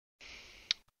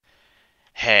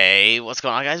Hey, what's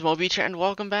going on, guys? Moab here, and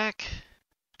welcome back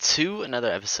to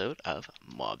another episode of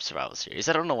Mob Survival Series.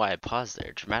 I don't know why I paused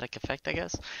there. Dramatic effect, I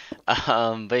guess.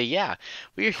 But yeah,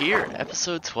 we're here,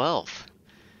 episode 12.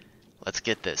 Let's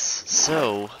get this.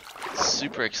 So,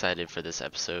 super excited for this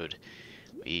episode.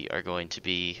 We are going to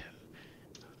be...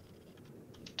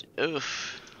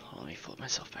 Oof. Let me flip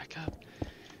myself back up.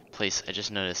 Place, I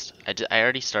just noticed. I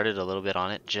already started a little bit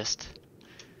on it,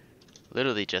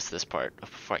 literally just this part,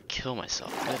 before I kill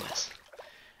myself. Goodness.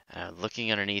 Looking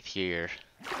underneath here,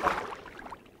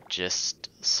 just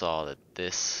saw that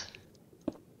this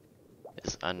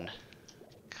is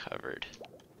uncovered.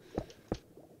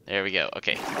 There we go.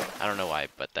 Okay, I don't know why,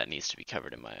 but that needs to be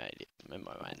covered in my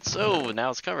mind. So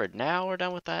now it's covered. Now we're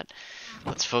done with that.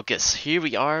 Let's focus. Here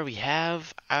we are. We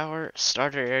have our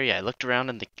starter area. I looked around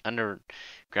in the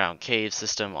underground cave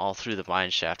system all through the mine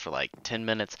shaft for like 10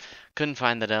 minutes. Couldn't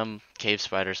find the dumb cave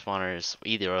spider spawners,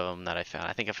 either of them that I found.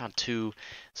 I think I found two,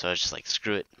 so I was just like,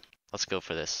 screw it. Let's go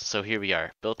for this. So here we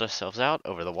are. Built ourselves out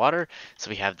over the water, so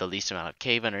we have the least amount of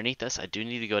cave underneath us. I do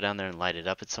need to go down there and light it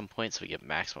up at some point so we get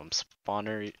maximum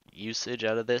spawner usage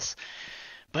out of this.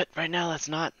 But right now, that's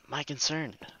not my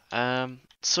concern.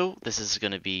 So this is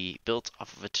going to be built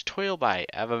off of a tutorial by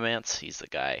Avomance. He's the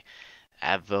guy.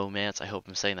 Avomance. I hope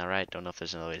I'm saying that right. Don't know if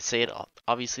there's another way to say it.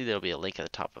 Obviously, there'll be a link at the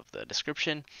top of the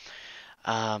description.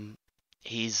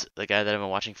 He's the guy that I've been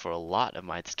watching for a lot of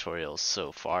my tutorials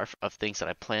so far of things that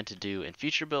I plan to do in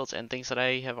future builds and things that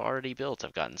I have already built.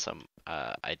 I've gotten some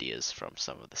ideas from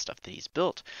some of the stuff that he's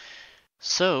built.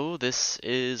 So this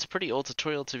is a pretty old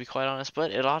tutorial, to be quite honest,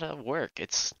 but it ought to work.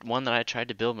 It's one that I tried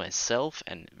to build myself,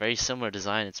 and very similar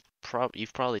design.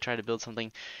 You've probably tried to build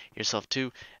something yourself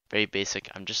too. Very basic.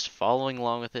 I'm just following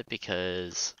along with it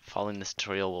because following this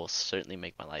tutorial will certainly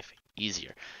make my life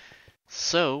easier.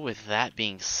 So, with that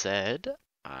being said,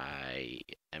 I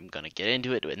am going to get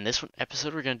into it. In this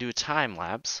episode, we're going to do a time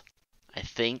lapse. I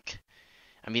think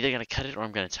I'm either going to cut it or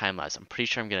I'm going to time lapse. I'm pretty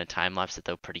sure I'm going to time lapse it,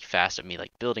 though, pretty fast of me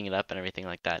like building it up and everything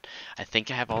like that. I think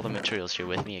I have all the materials here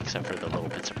with me except for the little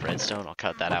bits of redstone. I'll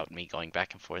cut that out and me going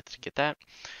back and forth to get that.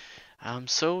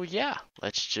 So, yeah,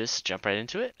 let's just jump right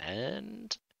into it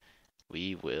and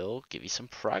we will give you some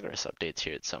progress updates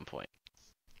here at some point.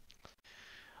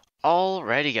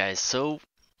 Alrighty, guys, so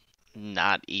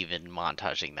not even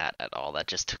montaging that at all. That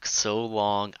just took so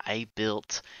long. I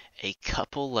built a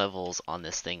couple levels on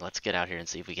this thing. Let's get out here and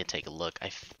see if we can take a look.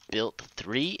 I've built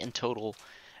 3 in total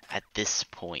at this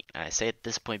point. And I say at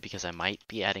this point because I might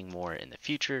be adding more in the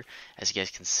future. As you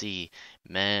guys can see,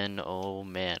 man, oh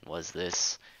man, was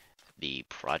this the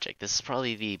project. This is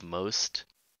probably the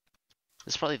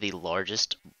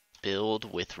largest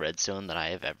build with redstone that I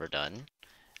have ever done.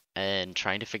 And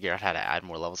trying to figure out how to add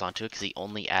more levels onto it because he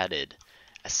only added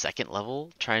a second level.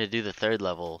 Trying to do the third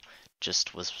level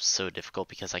just was so difficult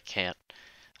because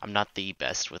I'm not the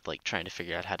best with like trying to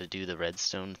figure out how to do the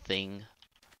redstone thing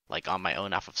like on my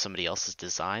own off of somebody else's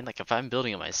design. Like if I'm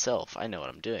building it myself, I know what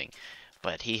I'm doing.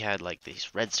 But he had like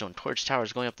these redstone torch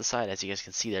towers going up the side. As you guys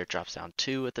can see there, it drops down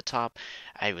 2 at the top.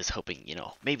 I was hoping,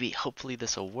 hopefully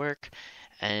this will work.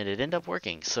 And it ended up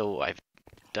working. So I've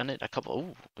done it a couple.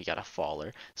 Oh, we got a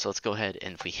faller. So let's go ahead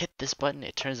and if we hit this button,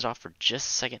 it turns it off for just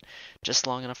a second, just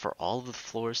long enough for all of the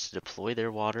floors to deploy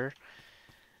their water.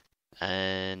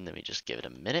 And let me just give it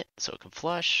a minute so it can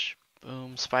flush.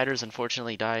 Boom. Spiders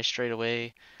unfortunately die straight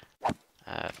away.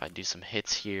 If I do some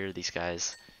hits here, these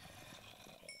guys,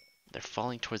 they're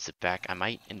falling towards the back. I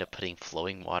might end up putting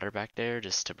flowing water back there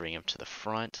just to bring them to the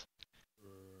front.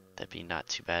 That'd be not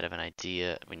too bad of an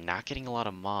idea. We're not getting a lot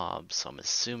of mobs, so I'm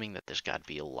assuming that there's got to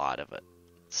be a lot of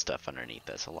stuff underneath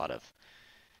us. A lot of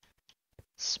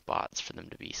spots for them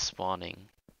to be spawning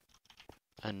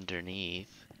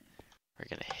underneath. We're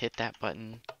going to hit that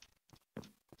button.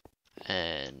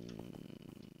 And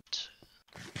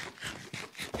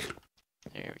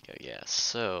there we go. Yeah,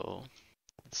 so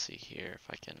let's see here if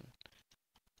I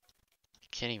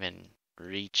can't even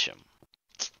reach them.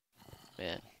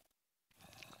 Man.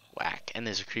 Whack. And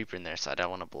there's a creeper in there, so I don't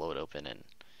want to blow it open and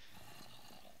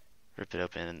rip it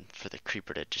open for the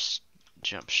creeper to just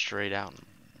jump straight out and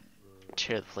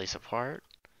tear the place apart.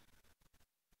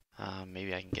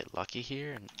 Maybe I can get lucky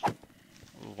here and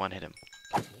one hit him.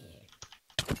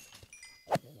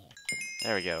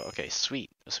 There we go. Okay, sweet.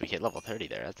 So we hit level 30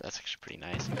 there. That's actually pretty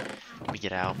nice. Let me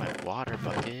get out my water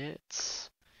buckets.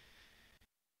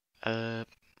 Water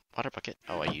bucket.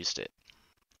 Oh, I used it.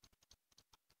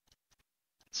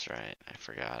 That's right, I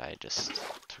forgot. I just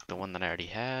took the one that I already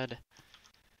had.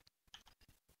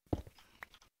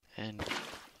 And I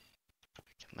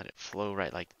can let it flow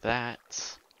right like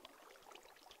that.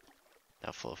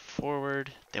 Now flow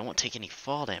forward. They won't take any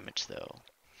fall damage though.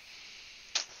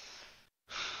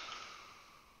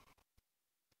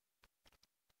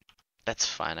 That's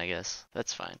fine, I guess.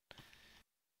 That's fine.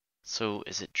 So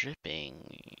is it dripping?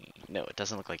 No, it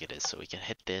doesn't look like it is. So we can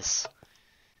hit this.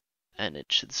 And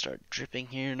it should start dripping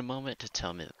here in a moment to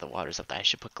tell me that the water's up there. I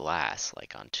should put glass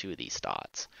like on 2 of these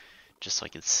dots. Just so I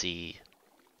can see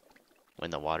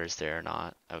when the water's there or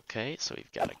not. Okay, so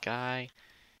we've got a guy.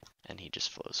 And he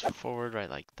just flows forward right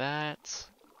like that.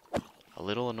 A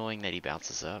little annoying that he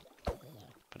bounces up.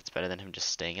 But it's better than him just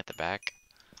staying at the back.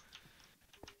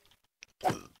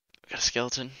 Got a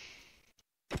skeleton.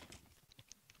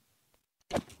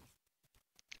 I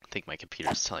think my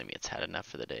computer's telling me it's had enough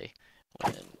for the day.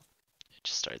 When it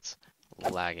just starts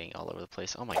lagging all over the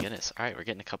place. Oh my goodness. Alright, we're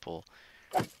getting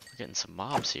some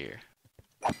mobs here.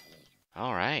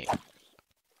 Alright.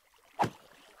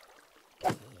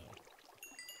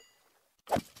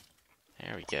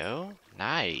 There we go.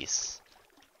 Nice.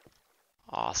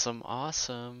 Awesome,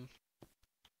 awesome.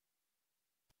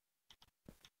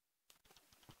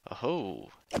 Oh-ho.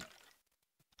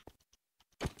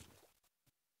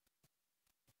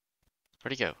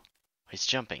 Where'd he go? He's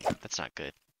jumping. That's not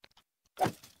good.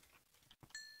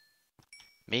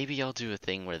 Maybe I'll do a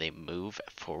thing where they move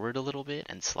forward a little bit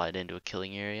and slide into a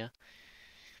killing area.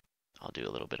 I'll do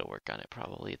a little bit of work on it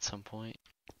probably at some point.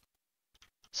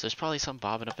 So there's probably some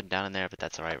bobbing up and down in there, but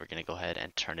that's alright. We're going to go ahead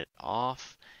and turn it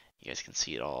off. You guys can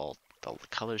see it all the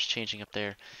colors changing up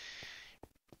there.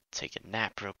 Take a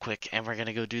nap real quick, and we're going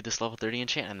to go do this level 30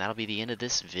 enchant, and that'll be the end of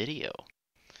this video.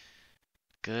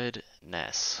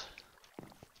 Goodness.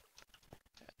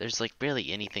 There's like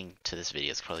barely anything to this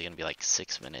video. It's probably going to be like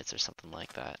 6 minutes or something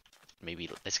like that. Maybe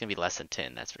it's going to be less than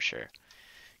 10, that's for sure.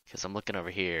 Because I'm looking over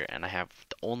here, and I have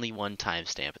only one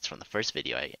timestamp. It's from the first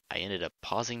video. I ended up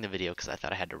pausing the video because I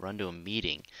thought I had to run to a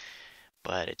meeting.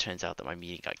 But it turns out that my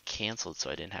meeting got canceled,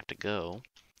 so I didn't have to go.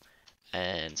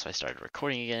 And so I started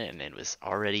recording again, and it was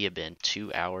already been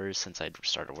 2 hours since I'd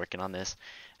started working on this.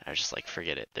 And I was just like,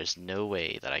 forget it. There's no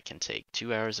way that I can take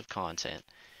 2 hours of content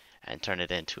and turn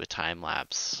it into a time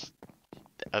lapse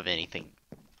of anything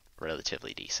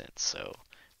relatively decent. So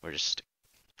we're just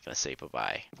gonna say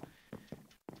bye-bye.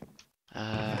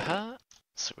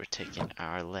 So we're taking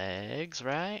our legs,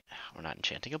 right? We're not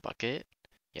enchanting a bucket.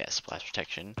 Yeah, splash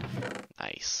protection.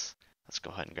 Nice. Let's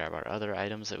go ahead and grab our other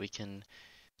items that we can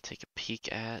take a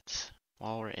peek at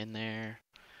while we're in there.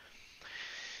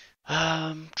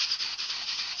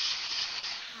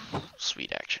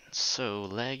 Sweet action. So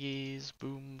leggies,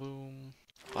 boom boom,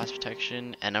 blast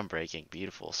protection, and unbreaking.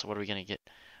 Beautiful. So what are we gonna get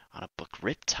on a book?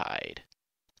 Riptide.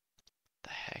 The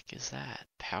heck is that?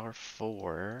 Power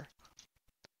 4,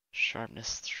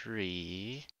 sharpness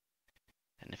 3,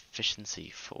 and efficiency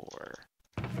 4.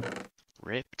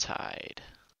 Riptide.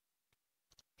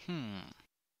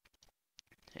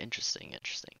 Interesting,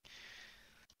 interesting.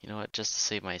 You know what? Just to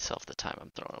save myself the time, I'm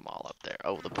throwing them all up there.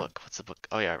 Oh, the book. What's the book?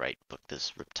 Oh, yeah, right. Book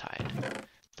this Riptide.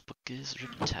 The book is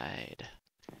Riptide.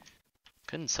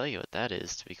 Couldn't tell you what that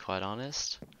is, to be quite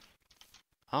honest.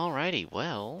 Alrighty,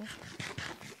 well,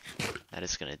 that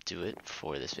is going to do it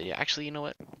for this video. Actually, you know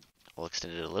what? We'll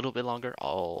extend it a little bit longer.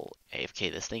 I'll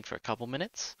AFK this thing for a couple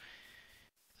minutes.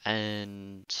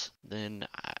 And then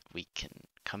we can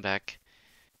come back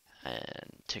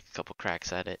and take a couple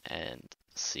cracks at it and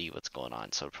see what's going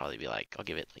on. So it'll probably be like, I'll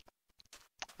give it like,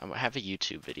 I have a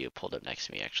YouTube video pulled up next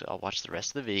to me actually. I'll watch the rest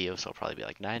of the video, so it'll probably be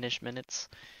like 9-ish minutes.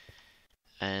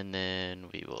 And then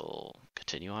we will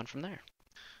continue on from there.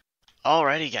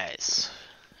 Alrighty guys,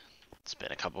 it's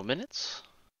been a couple minutes.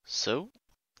 So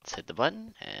let's hit the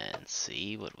button and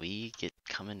see what we get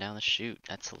coming down the chute.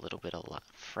 That's a little bit of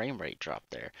frame rate drop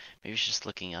there. Maybe it's just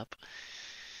looking up.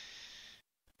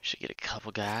 Should get a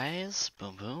couple guys.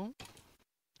 Boom, boom.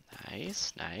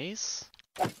 Nice, nice.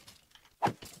 I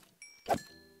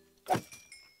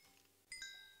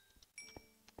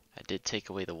did take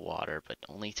away the water, but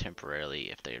only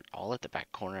temporarily. If they're all at the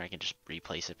back corner, I can just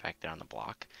replace it back there on the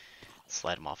block.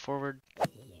 Slide them all forward.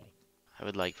 I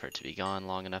would like for it to be gone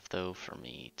long enough, though, for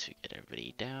me to get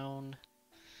everybody down.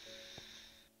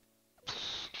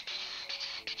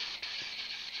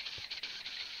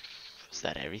 Is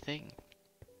that everything?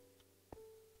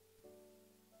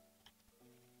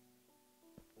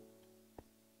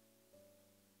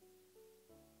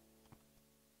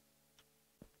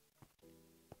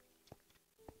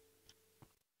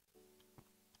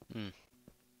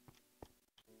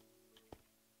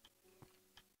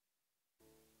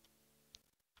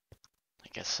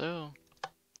 I guess so.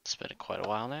 It's been quite a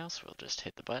while now, so we'll just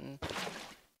hit the button.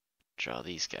 Draw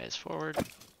these guys forward.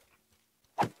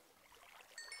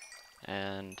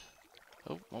 And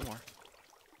Oh, one more.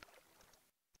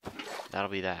 That'll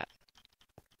be that.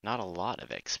 Not a lot of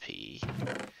XP,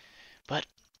 but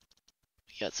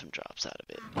we got some drops out of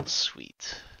it.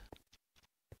 Sweet.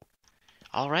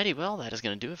 Alrighty, well, that is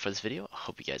going to do it for this video. I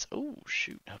hope you guys, oh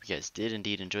shoot, I hope you guys did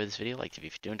indeed enjoy this video. Like if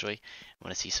you do enjoy,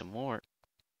 want to see some more.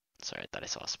 Sorry, I thought I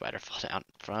saw a spider fall down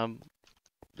from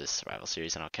this survival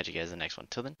series, and I'll catch you guys in the next one.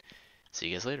 Till then, see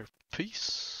you guys later.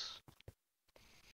 Peace.